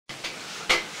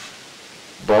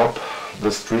Bob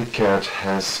the street cat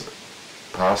has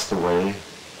passed away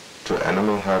to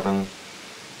animal heaven.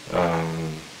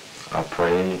 I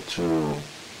pray to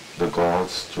the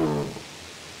gods, to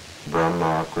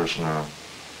Brahma, Krishna,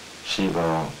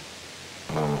 Shiva,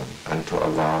 and to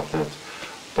Allah, that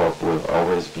Bob will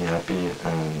always be happy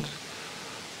and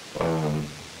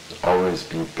always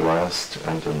be blessed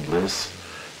and in bliss.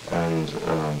 And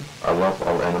I love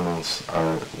all animals.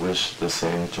 I wish the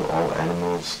same to all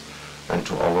animals and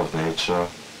to all of nature.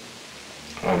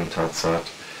 Tat Sat.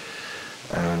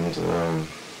 And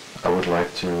I would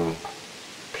like to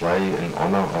play in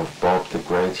honor of Bob, the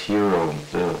great hero,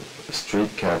 the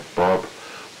street cat, Bob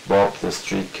the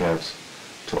street cat.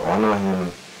 To honor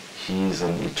him, he's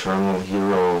an eternal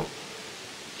hero.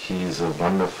 He's a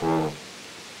wonderful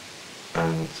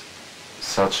and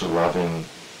such a loving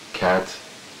cat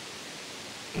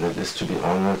that is to be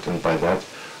honored, and by that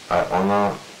I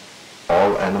honor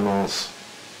all animals,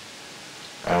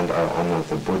 and I honor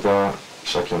the Buddha,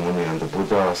 Shakyamuni and the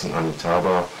Buddhas and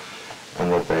Amitabha,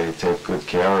 and that they take good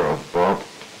care of Bob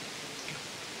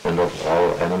and of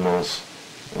all animals.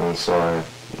 And so I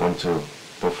want to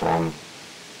perform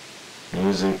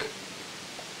music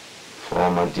for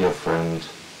my dear friend,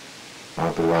 my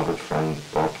beloved friend,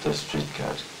 Bob the street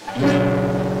cat.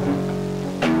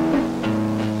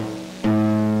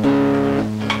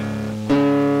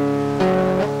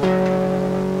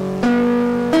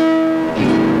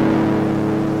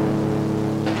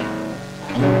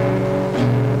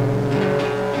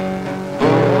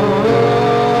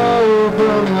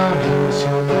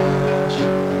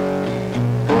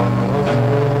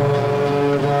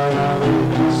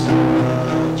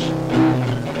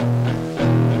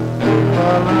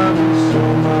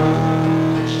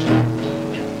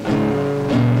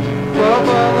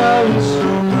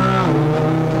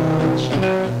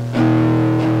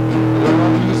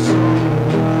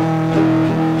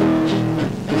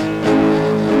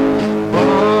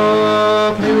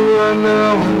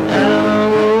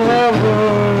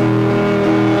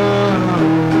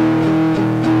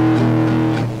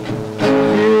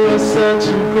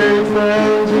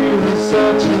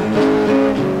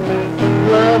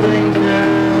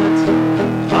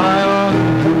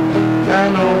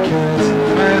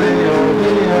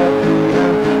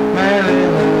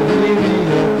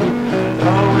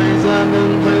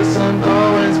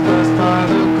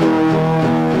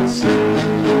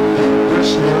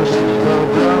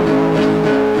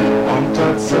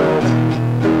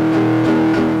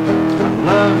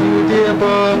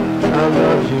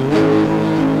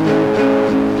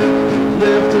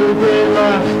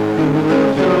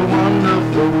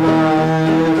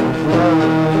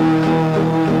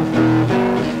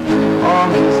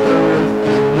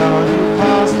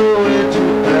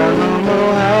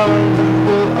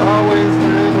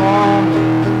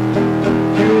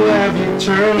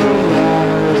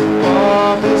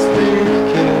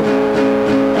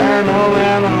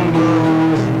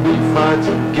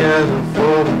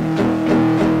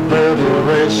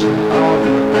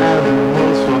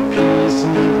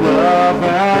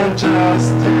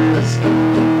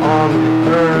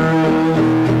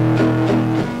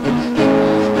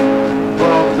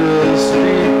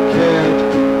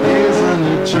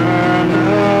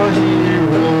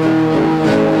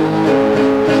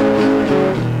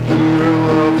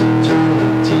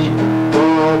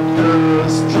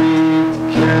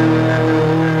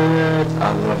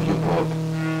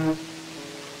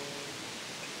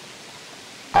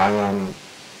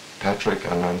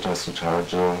 Ananta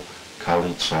Sutardjo,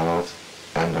 Kali child,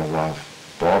 and I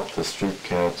love Bob the street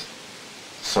cat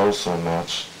so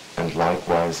much, and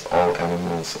likewise all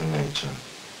animals in nature.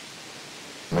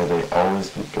 May they always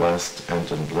be blessed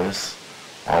and in bliss,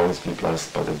 always be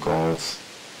blessed by the gods,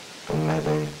 and may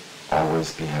they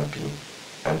always be happy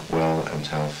and well and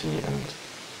healthy and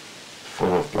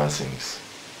full of blessings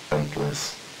and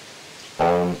bliss.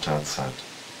 Om Tat Sat.